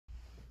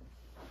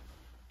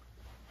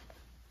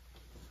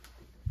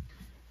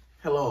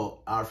Hello,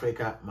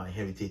 Africa, my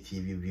Heritage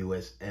TV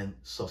viewers and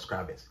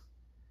subscribers.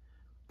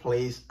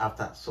 Please,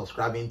 after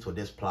subscribing to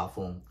this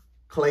platform,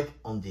 click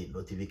on the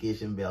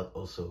notification bell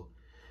also.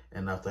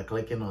 And after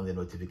clicking on the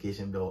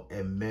notification bell,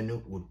 a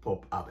menu would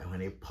pop up. And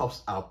when it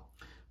pops up,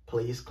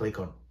 please click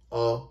on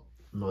all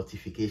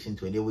notification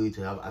to enable you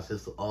to have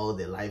access to all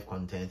the live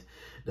content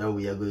that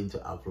we are going to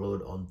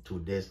upload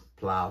onto this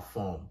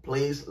platform.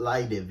 Please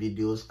like the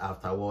videos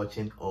after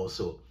watching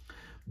also.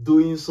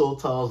 Doing so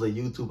tells the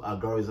YouTube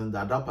algorithm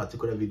that that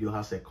particular video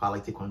has a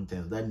quality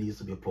content that needs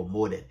to be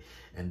promoted,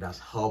 and that's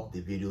helped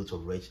the video to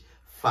reach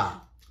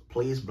far.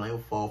 Please bring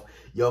forth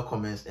your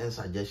comments and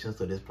suggestions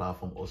to this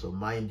platform. Also,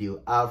 mind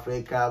you,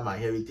 Africa, my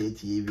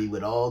Heritage TV,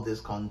 with all this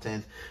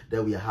content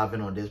that we are having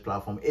on this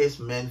platform, is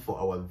meant for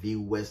our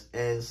viewers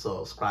and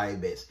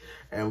subscribers.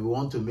 And we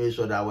want to make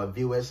sure that our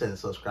viewers and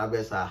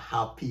subscribers are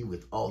happy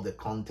with all the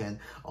content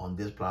on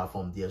this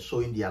platform. They are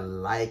showing their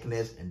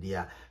likeness and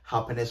their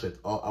happiness with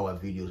all our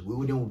videos. We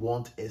wouldn't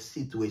want a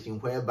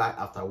situation whereby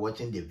after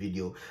watching the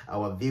video,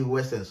 our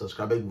viewers and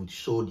subscribers would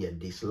show their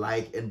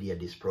dislike and their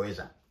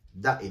displeasure.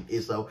 That in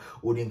itself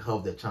wouldn't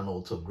help the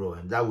channel to grow,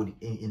 and that would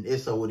in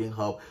itself wouldn't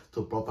help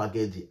to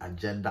propagate the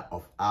agenda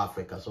of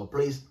Africa. So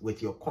please,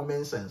 with your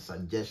comments and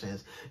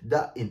suggestions,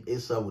 that in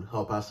itself would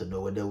help us to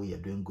know whether we are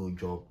doing good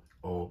job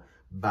or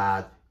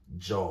bad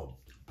job.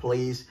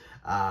 Please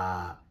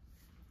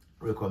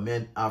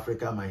recommend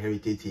Africa, my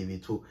Heritage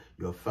TV to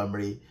your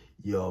family,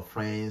 your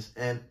friends,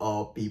 and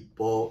all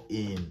people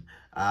in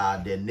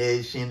the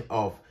nation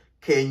of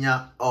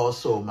Kenya.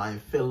 Also, my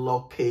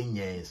fellow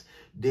Kenyans,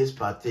 this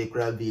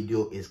particular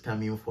video is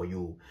coming for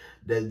you.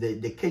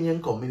 The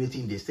Kenyan community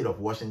in the state of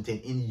Washington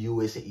in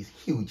USA is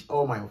huge.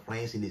 All my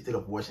friends in the state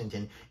of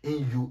Washington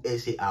in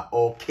USA are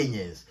all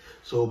Kenyans.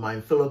 So my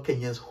fellow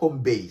Kenyans, home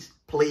base,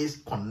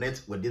 please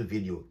connect with this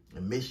video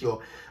and make sure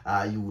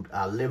you would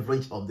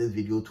leverage on this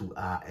video to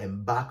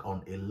embark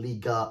on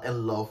illegal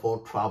and lawful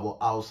travel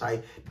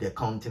outside the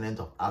continent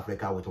of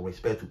Africa with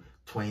respect to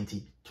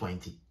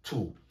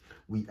 2022.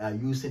 We are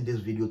using this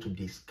video to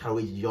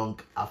discourage young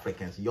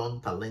Africans, young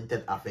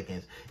talented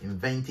Africans,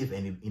 inventive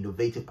and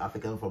innovative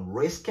Africans from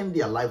risking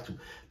their life to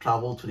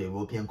travel to the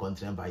European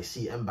continent by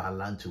sea and by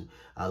land to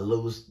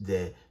lose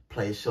the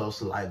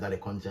precious life that the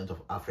continent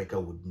of Africa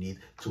would need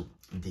to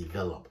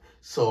develop.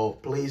 So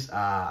please,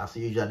 as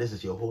usual, this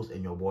is your host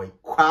and your boy,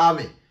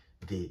 Kwame,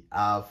 the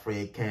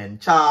African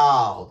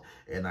Child.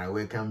 And I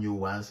welcome you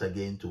once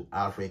again to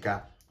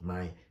Africa,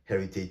 my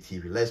Heritage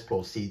TV. Let's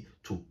proceed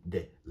to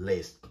the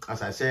list.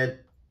 As I said,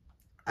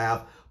 I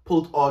have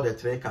put all the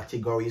three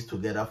categories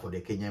together for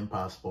the Kenyan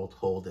passport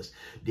holders.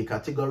 The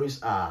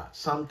categories are: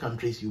 some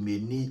countries you may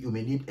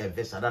need a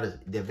visa. That is,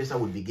 the visa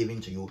will be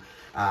given to you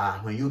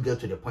when you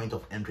get to the point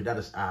of entry. That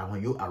is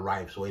when you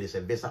arrive. So it is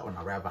a visa on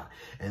arrival.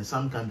 And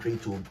some country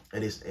too,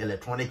 it is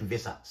electronic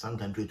visa. Some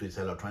country too, it's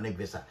electronic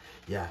visa.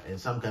 Yeah, and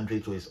some country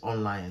too is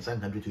online. And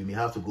some country too, you may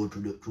have to go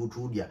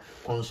through their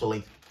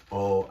consulate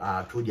or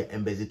through their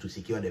embassy to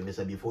secure the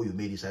visa before you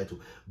may decide to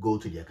go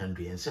to their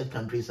country. And such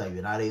countries are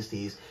United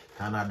States,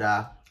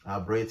 Canada,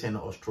 Britain,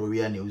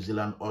 Australia, New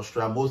Zealand,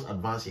 Australia, most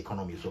advanced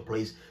economies. So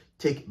please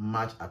take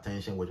much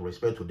attention with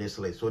respect to this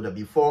list, so that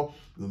before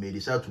you may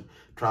decide to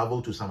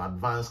travel to some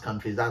advanced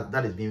countries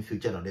that is being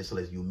featured on this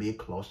list, you may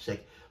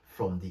cross-check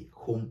from the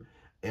home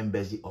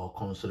embassy or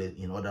consulate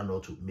in order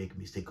not to make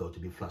mistake or to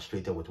be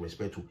frustrated with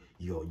respect to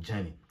your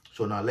journey.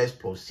 So now let's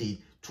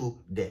proceed to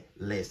the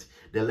list.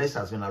 The list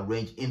has been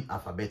arranged in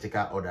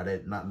alphabetical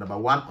order. Number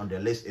one on the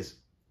list is,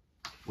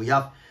 we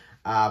have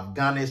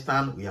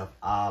Afghanistan, we have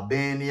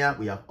Albania,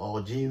 we have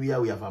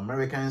Algeria, we have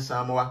American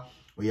Samoa,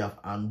 we have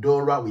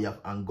Andorra, we have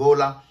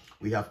Angola,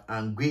 we have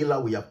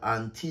Anguilla, we have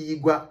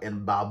Antigua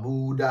and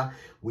Barbuda,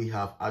 we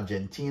have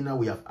Argentina,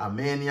 we have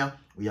Armenia,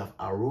 we have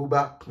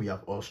Aruba, we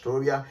have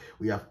Australia,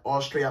 we have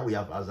Austria, we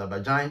have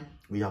Azerbaijan,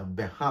 we have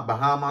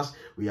Bahamas,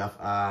 we have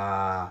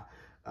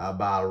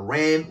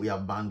Bahrain, we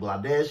have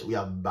Bangladesh, we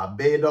have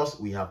Barbados,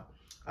 we have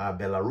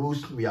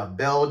Belarus, we have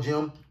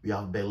Belgium, we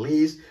have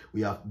Belize,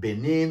 we have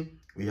Benin,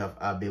 we have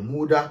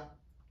Bermuda,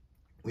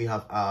 we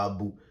have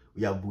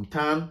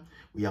Bhutan,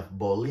 we have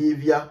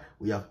Bolivia,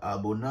 we have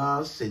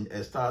Bonaire, Saint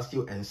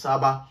Eustachio and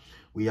Saba,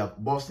 we have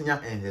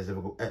Bosnia and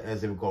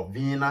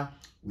Herzegovina,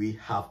 we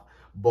have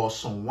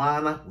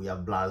Botswana, we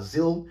have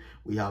Brazil,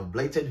 we have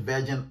Blessed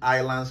Virgin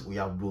Islands, we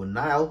have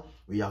Brunei,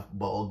 we have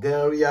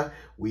Bulgaria,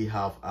 we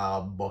have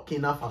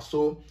Burkina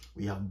Faso,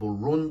 we have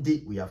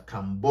Burundi, we have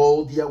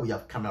Cambodia, we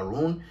have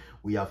Cameroon,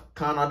 we have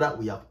Canada,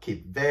 we have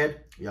Cape Verde,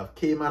 we have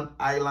Cayman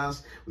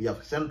Islands, we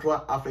have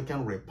Central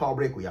African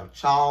Republic, we have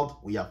Chad,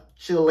 we have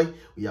Chile,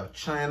 we have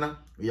China,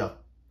 we have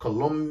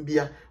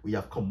Colombia, we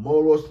have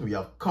Comoros, we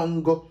have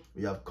Congo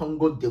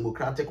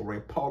Democratic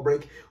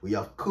Republic, we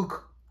have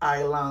Cook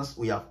Islands,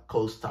 we have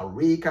Costa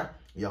Rica,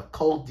 we have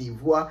Cote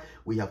d'Ivoire,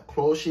 we have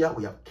Croatia,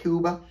 we have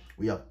Cuba,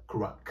 we have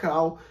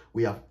Curacao,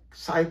 we have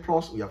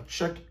Cyprus, we have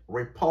Czech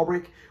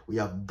Republic, we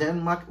have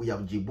Denmark, we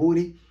have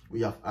Djibouti,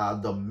 we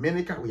have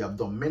Dominica, we have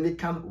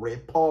Dominican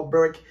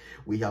Republic,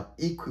 we have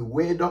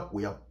Ecuador,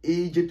 we have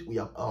Egypt, we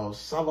have El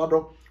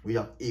Salvador, we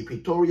have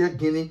Equatorial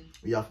Guinea,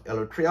 we have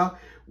Eritrea,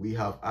 we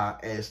have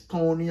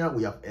Estonia,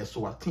 we have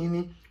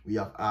Eswatini, we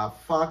have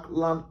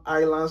Falkland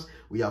Islands,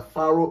 we have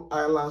Faroe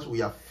Islands, we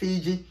have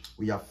Fiji,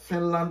 we have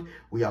Finland,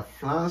 we have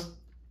France,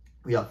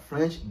 we have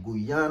French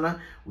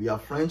Guyana, we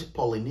have French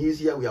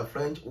Polynesia, we have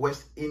French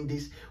West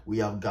Indies, we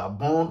have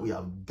Gabon, we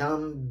have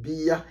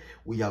Gambia,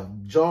 we have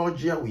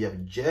Georgia, we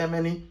have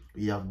Germany,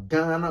 we have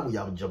Ghana, we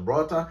have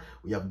Gibraltar,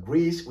 we have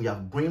Greece, we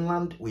have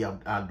Greenland, we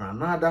have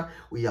Grenada,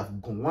 we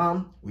have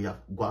Guam, we have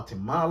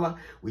Guatemala,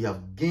 we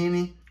have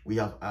Guinea, we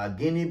have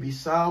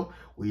Guinea-Bissau,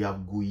 we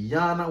have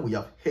Guyana, we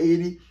have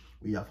Haiti,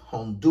 we have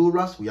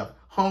Honduras, we have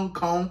Hong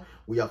Kong,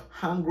 we have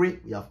Hungary,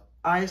 we have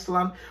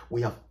Iceland,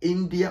 we have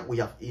India, we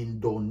have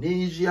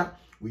Indonesia,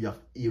 we have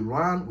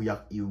Iran, we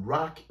have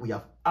Iraq, we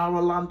have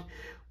Ireland,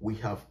 we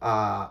have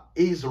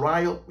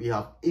Israel, we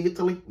have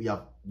Italy, we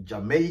have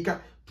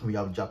Jamaica, we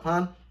have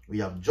Japan, we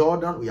have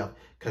Jordan, we have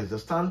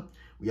Kazakhstan,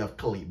 we have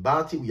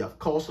Kiribati, we have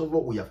Kosovo,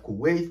 we have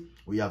Kuwait,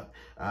 we have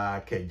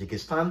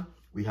Kyrgyzstan,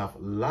 we have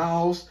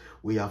Laos,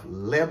 we have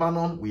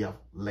Lebanon, we have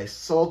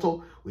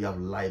Lesotho, we have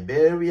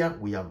Liberia,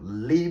 we have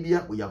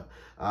Libya, we have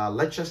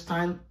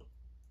Liechtenstein,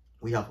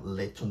 we have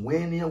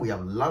Lithuania, we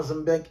have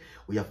Luxembourg,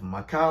 we have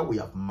Macau, we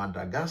have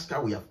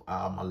Madagascar, we have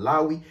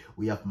Malawi,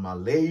 we have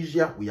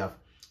Malaysia, we have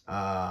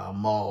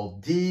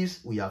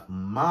Maldives, we have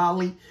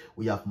Mali,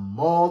 we have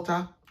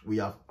Malta, we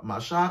have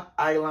Marshall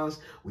Islands,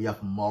 we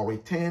have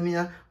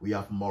Mauritania, we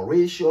have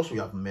Mauritius, we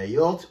have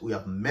Mayotte, we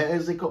have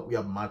Mexico, we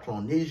have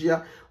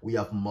Micronesia, we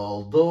have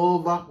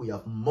Moldova, we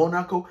have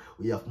Monaco,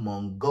 we have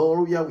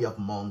Mongolia, we have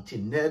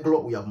Montenegro,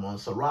 we have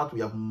Montserrat, we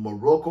have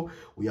Morocco,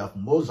 we have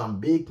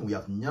Mozambique, we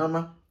have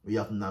Myanmar, we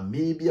have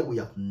Namibia, we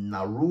have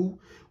Nauru,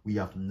 we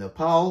have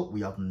Nepal,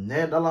 we have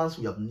Netherlands,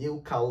 we have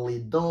New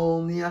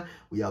Caledonia,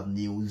 we have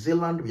New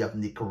Zealand, we have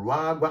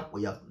Nicaragua,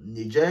 we have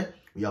Niger,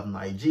 we have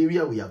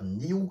Nigeria, we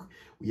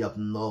have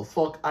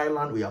Norfolk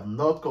Island, we have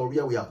North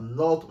Korea, we have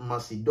North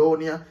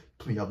Macedonia,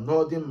 we have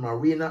Northern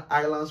Mariana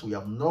Islands, we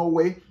have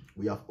Norway,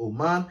 we have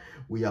Oman,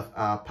 we have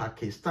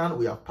Pakistan,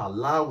 we have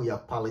Palau, we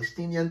have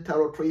Palestinian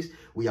territories,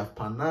 we have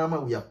Panama,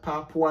 we have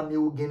Papua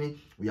New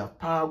Guinea, we have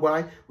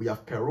Paraguay, we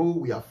have Peru,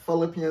 we have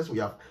Philippines, we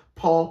have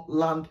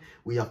Poland,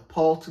 we have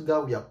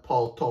Portugal, we have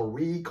Puerto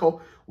Rico,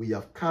 we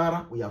have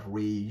Qatar, we have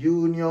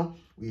Reunion,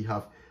 we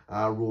have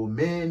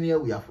Romania,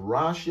 we have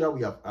Russia,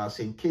 we have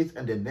St. Kitts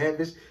and the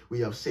Nevis, we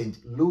have St.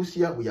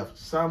 Lucia, we have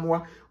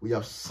Samoa, we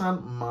have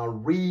San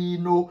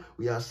Marino,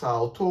 we have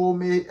Sao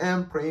Tome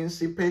and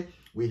Principe,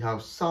 we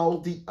have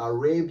Saudi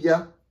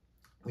Arabia,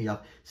 we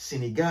have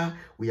Senegal,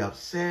 we have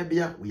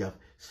Serbia, we have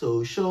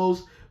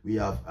Seychelles, we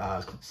have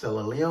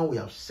Sierra Leone, we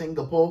have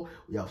Singapore,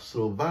 we have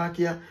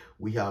Slovakia,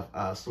 we have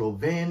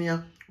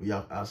Slovenia, we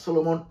have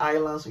Solomon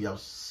Islands, we have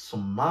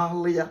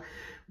Somalia,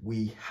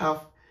 we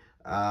have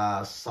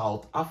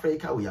South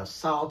Africa, we have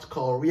South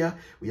Korea,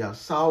 we have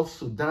South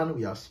Sudan,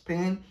 we have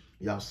Spain,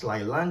 we have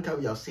Sri Lanka,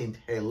 we have St.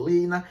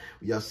 Helena,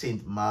 we have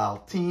St.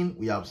 Martin,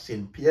 we have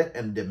St. Pierre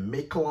and the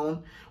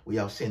Miquelon, we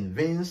have St.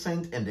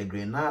 Vincent and the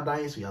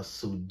Grenadines, we have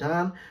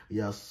Sudan, we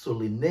have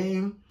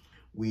Suriname,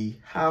 we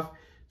have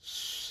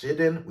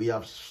Sweden, we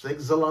have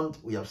Switzerland,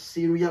 we have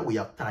Syria, we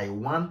have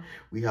Taiwan,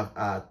 we have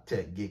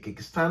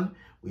Tajikistan,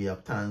 we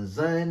have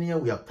Tanzania,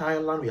 we have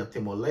Thailand, we have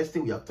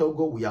Timor-Leste, we have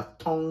Togo, we have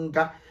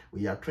Tonga,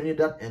 we have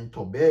Trinidad and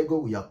Tobago,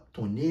 we have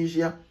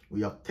Tunisia,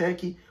 we have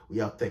Turkey, we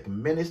have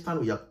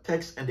Turkmenistan, we have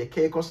Turks and the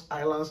Caicos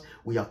Islands,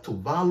 we have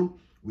Tuvalu,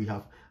 we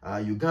have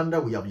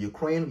Uganda, we have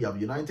Ukraine, we have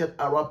United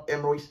Arab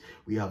Emirates,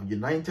 we have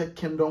United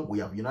Kingdom, we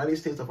have United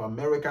States of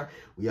America,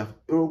 we have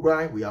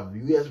Uruguay, we have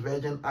US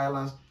Virgin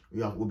Islands,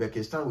 we have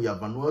Uzbekistan, we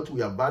have Vanuatu,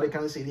 we have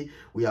Vatican City,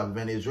 we have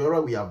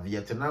Venezuela, we have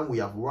Vietnam, we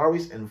have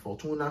Wallis and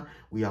Fortuna,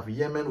 we have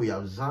Yemen, we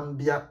have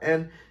Zambia,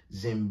 and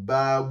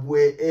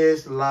Zimbabwe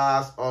is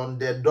last on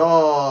the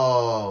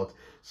dot.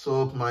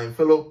 So my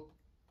fellow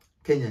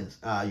Kenyans,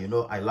 you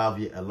know I love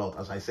you a lot.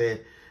 As I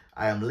said,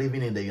 I am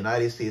living in the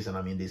United States and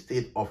I'm in the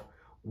state of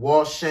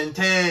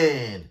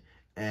Washington,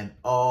 and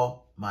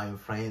all my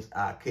friends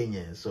are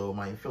Kenyans. So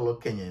my fellow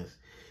Kenyans,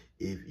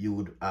 if you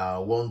would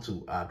want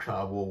to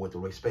travel with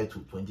respect to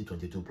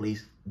 2022,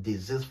 please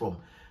desist from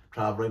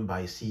traveling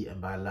by sea and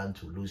by land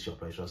to lose your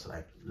precious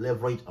life.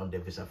 Leverage on the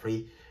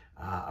visa-free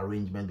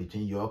arrangement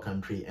between your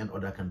country and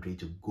other country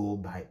to go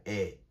by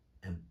air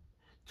and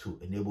to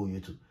enable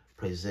you to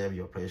preserve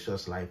your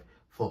precious life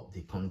for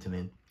the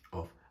continent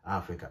of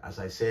Africa. As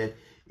I said,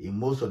 in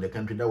most of the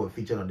countries that were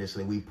featured on this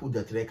list, we put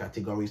the three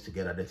categories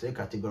together. The three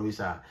categories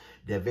are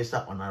the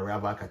visa on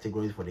arrival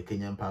categories for the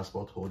Kenyan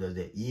passport holders,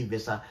 the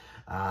e-visa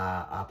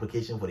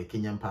application for the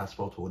Kenyan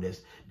passport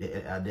holders,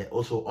 the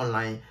also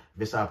online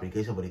visa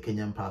application for the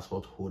Kenyan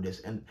passport holders,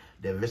 and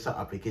the visa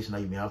application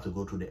that you may have to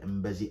go through the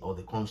embassy or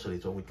the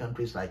consulate. So with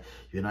countries like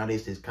United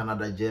States,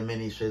 Canada,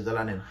 Germany,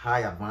 Switzerland, and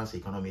high advanced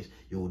economies,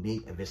 you will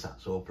need a visa.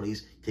 So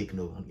please take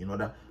note in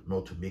order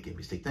not to make a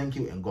mistake. Thank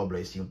you and God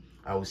bless you.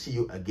 I will see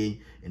you again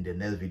in the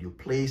next next video.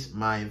 Please,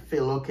 my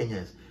fellow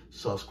Kenyans,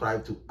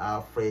 subscribe to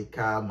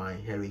Africa My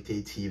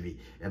Heritage TV,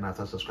 and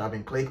after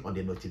subscribing, click on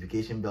the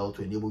notification bell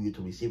to enable you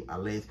to receive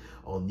alerts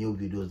on new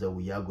videos that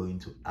we are going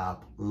to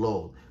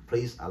upload.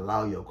 Please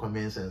allow your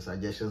comments and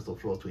suggestions to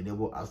flow to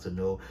enable us to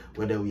know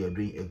whether we are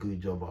doing a good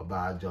job or a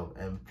bad job.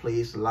 And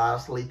please,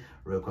 lastly,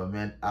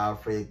 recommend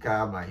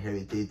Africa My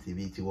Heritage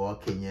TV to all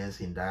Kenyans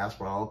in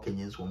diaspora, all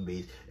Kenyans home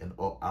base, and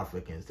all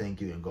Africans.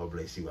 Thank you and God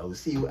bless you. I will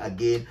see you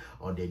again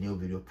on the new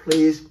video.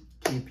 Please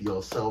keep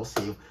yourself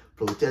safe.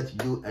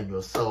 Protect you and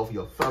yourself,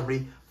 your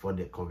family, from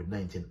the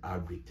COVID-19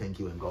 outbreak. Thank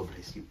you and God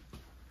bless you.